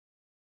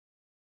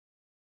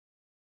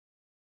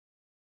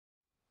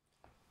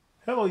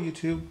Hello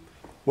YouTube,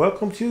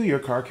 welcome to your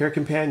car care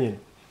companion.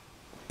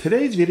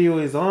 Today's video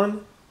is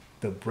on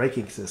the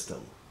braking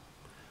system.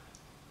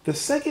 The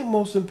second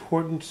most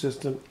important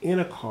system in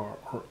a car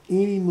or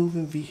any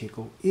moving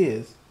vehicle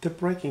is the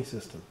braking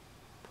system.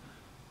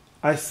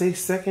 I say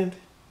second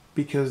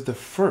because the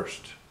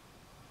first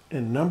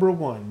and number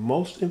one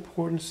most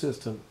important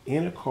system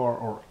in a car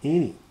or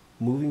any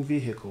moving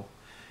vehicle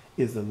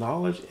is the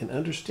knowledge and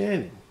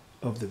understanding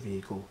of the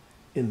vehicle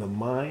in the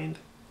mind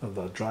of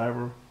the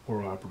driver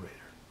or operator.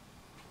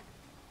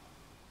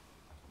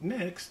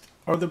 Next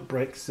are the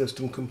brake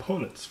system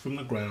components from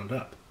the ground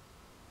up: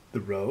 the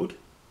road,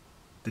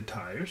 the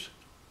tires,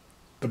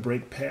 the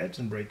brake pads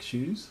and brake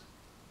shoes,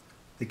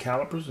 the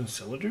calipers and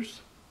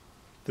cylinders,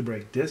 the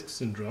brake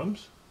discs and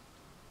drums,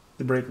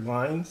 the brake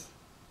lines,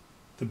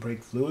 the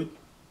brake fluid,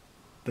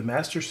 the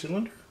master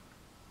cylinder,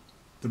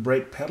 the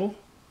brake pedal,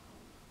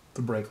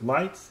 the brake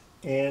lights,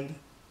 and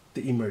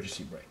the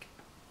emergency brake.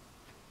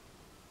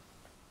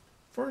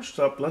 First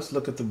up, let's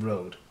look at the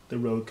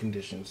road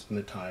conditions, and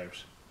the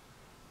tires.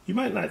 You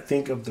might not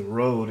think of the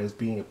road as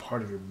being a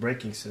part of your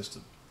braking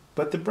system,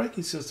 but the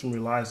braking system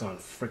relies on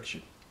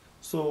friction.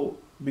 So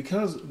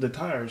because the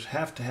tires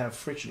have to have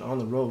friction on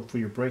the road for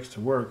your brakes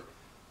to work,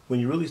 when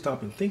you really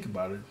stop and think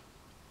about it,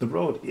 the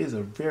road is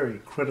a very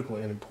critical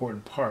and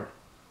important part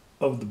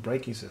of the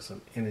braking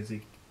system, and it's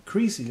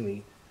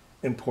increasingly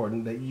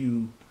important that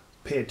you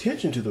pay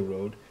attention to the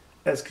road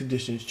as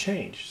conditions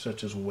change,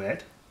 such as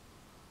wet,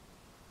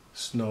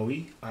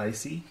 snowy,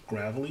 icy,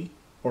 gravelly,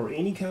 or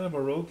any kind of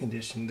a road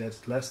condition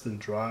that's less than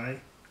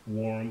dry,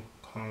 warm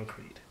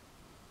concrete.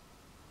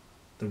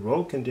 The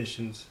road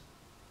conditions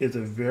is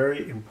a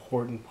very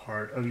important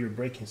part of your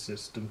braking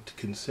system to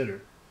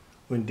consider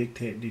when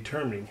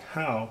determining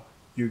how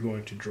you're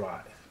going to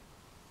drive.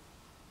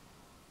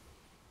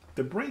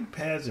 The brake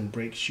pads and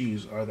brake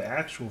shoes are the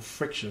actual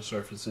friction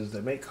surfaces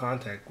that make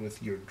contact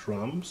with your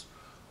drums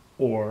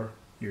or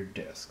your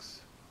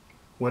discs.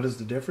 What is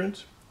the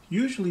difference?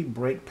 Usually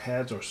brake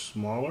pads are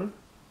smaller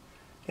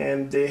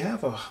and they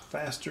have a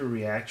faster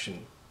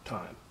reaction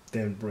time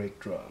than brake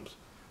drums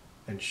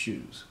and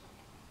shoes.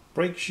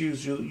 Brake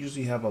shoes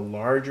usually have a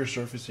larger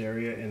surface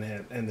area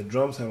and the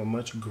drums have a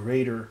much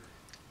greater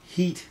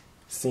heat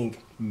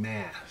sink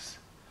mass.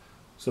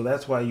 So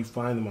that's why you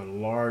find them on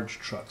large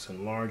trucks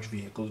and large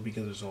vehicles,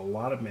 because there's a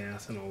lot of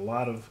mass and a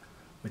lot of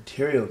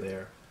material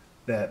there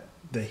that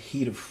the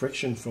heat of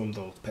friction from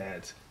those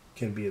pads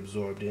can be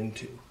absorbed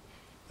into.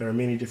 There are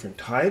many different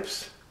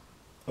types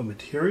of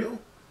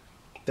material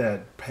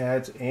that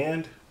pads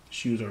and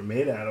shoes are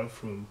made out of,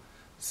 from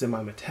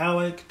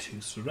semi-metallic to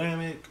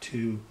ceramic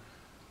to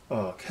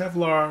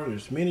Kevlar.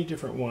 There's many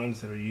different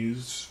ones that are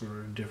used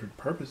for different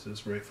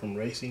purposes, right, from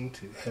racing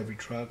to heavy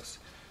trucks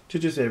to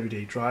just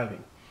everyday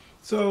driving.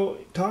 So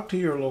talk to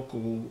your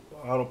local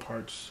auto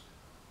parts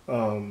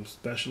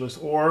specialist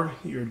or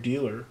your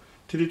dealer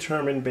to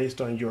determine,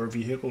 based on your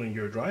vehicle and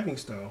your driving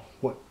style,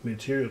 what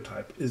material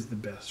type is the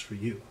best for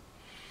you.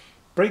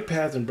 Brake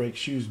pads and brake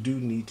shoes do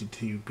need to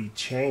be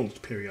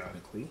changed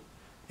periodically,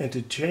 and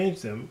to change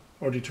them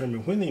or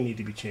determine when they need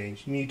to be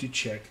changed, you need to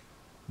check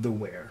the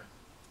wear,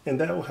 and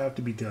that will have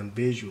to be done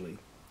visually.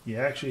 You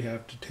actually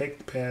have to take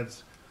the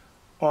pads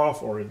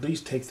off, or at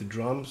least take the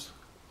drums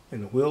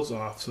and the wheels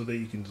off, so that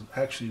you can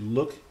actually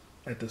look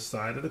at the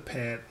side of the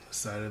pad, the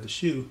side of the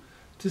shoe,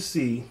 to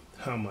see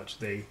how much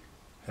they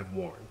have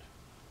worn.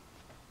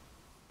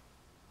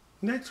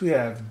 Next we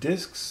have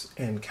discs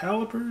and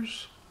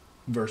calipers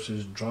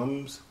versus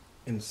drums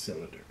and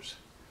cylinders.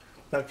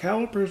 Now,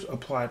 calipers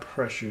apply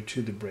pressure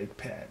to the brake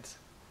pads,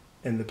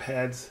 and the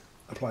pads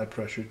apply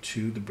pressure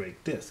to the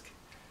brake disc.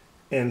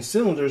 And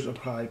cylinders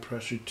apply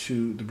pressure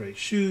to the brake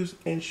shoes,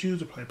 and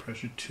shoes apply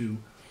pressure to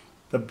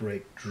the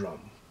brake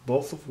drum,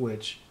 both of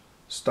which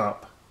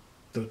stop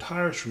the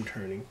tires from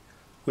turning,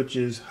 which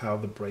is how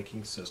the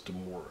braking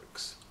system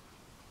works.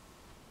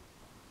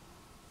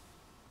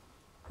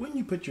 When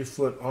you put your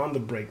foot on the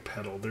brake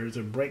pedal, there's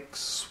a brake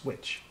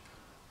switch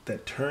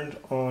that turns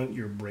on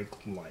your brake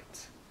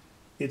lights.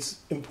 It's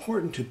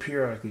important to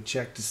periodically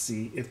check to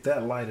see if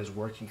that light is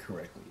working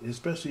correctly,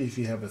 especially if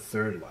you have a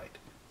third light.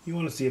 You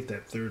want to see if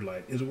that third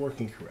light is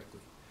working correctly.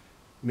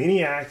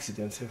 Many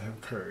accidents have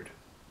occurred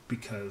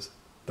because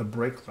the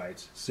brake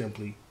lights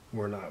simply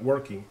were not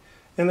working,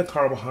 and the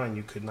car behind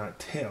you could not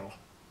tell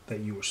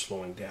that you were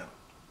slowing down.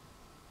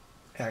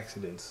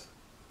 Accidents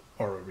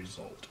are a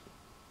result.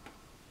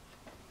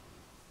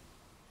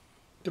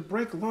 The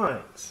brake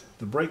lines,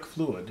 the brake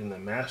fluid, and the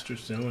master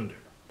cylinder.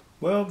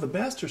 Well, the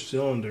master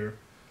cylinder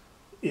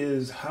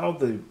is how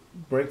the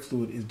brake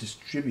fluid is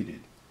distributed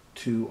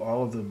to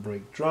all of the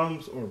brake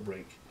drums or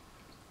brake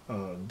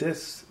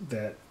discs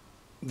that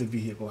the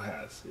vehicle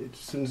has. It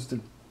sends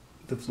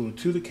the fluid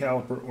to the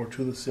caliper or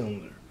to the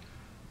cylinder.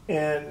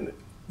 And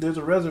there's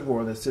a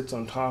reservoir that sits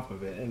on top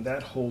of it, and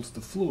that holds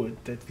the fluid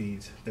that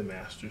feeds the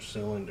master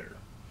cylinder.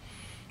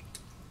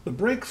 The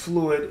brake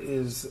fluid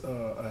is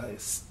a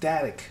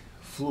static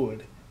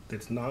fluid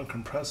that's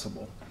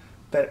non-compressible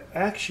that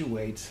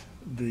actuates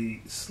the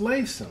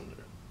slave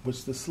cylinder,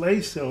 which the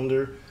slave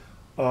cylinder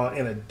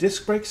In a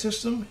disc brake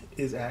system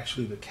is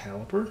actually the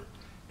caliper,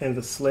 and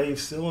the slave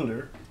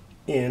cylinder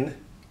in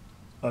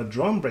a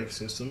drum brake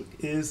system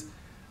is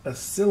a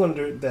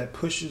cylinder that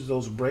pushes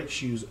those brake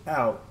shoes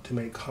out to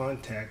make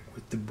contact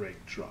with the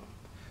brake drum.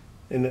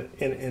 In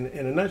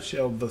a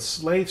nutshell, the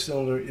slave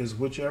cylinder is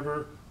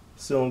whichever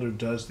cylinder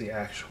does the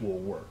actual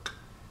work.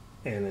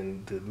 And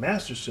then the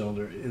master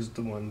cylinder is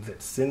the one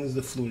that sends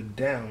the fluid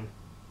down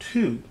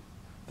to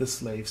the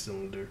slave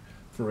cylinder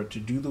for it to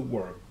do the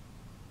work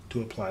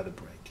to apply the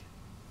brake.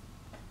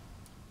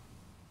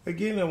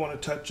 Again, I want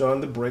to touch on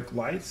the brake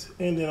lights,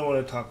 and then I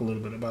want to talk a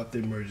little bit about the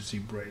emergency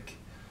brake.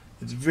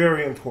 It's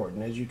very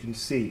important, as you can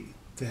see,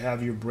 to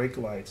have your brake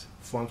lights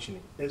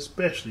functioning,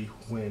 especially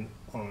when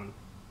on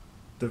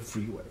the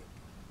freeway.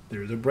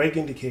 There is a brake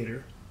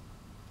indicator,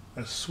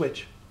 a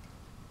switch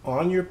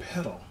on your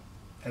pedal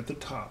at the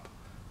top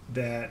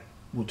that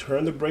will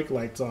turn the brake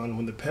lights on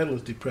when the pedal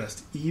is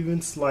depressed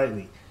even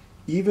slightly,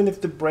 even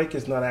if the brake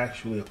is not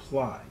actually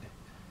applied.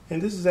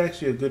 And this is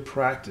actually a good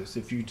practice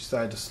if you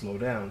decide to slow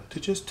down, to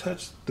just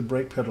touch the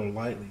brake pedal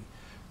lightly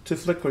to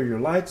flicker your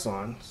lights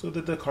on so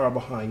that the car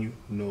behind you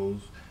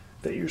knows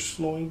that you're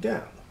slowing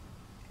down.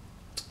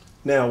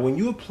 Now, when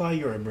you apply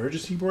your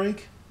emergency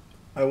brake,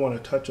 I want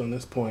to touch on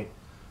this point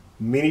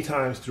many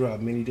times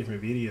throughout many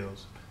different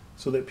videos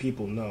so that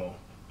people know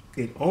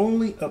it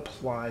only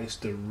applies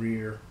to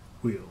rear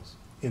wheels.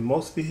 In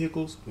most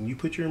vehicles, when you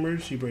put your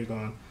emergency brake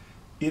on,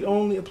 it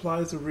only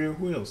applies to rear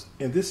wheels.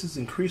 And this is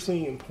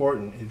increasingly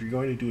important if you're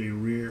going to do a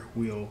rear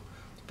wheel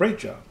brake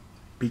job,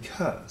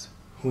 because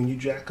when you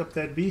jack up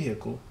that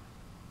vehicle,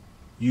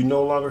 you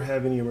no longer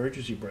have any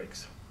emergency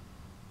brakes.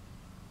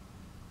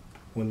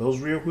 When those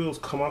rear wheels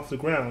come off the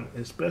ground,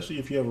 especially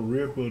if you have a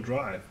rear wheel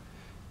drive,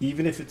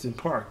 even if it's in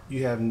park,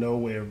 you have no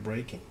way of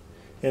braking.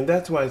 And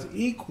that's why it's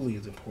equally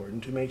as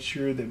important to make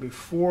sure that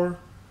before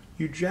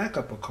you jack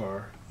up a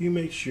car, you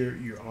make sure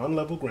you're on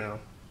level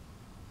ground,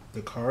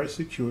 the car is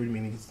secured,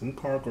 meaning it's in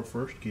park or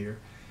first gear,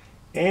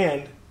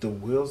 and the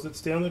wheels that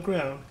stay on the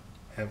ground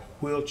have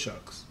wheel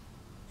chucks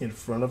in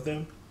front of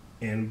them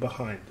and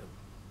behind them.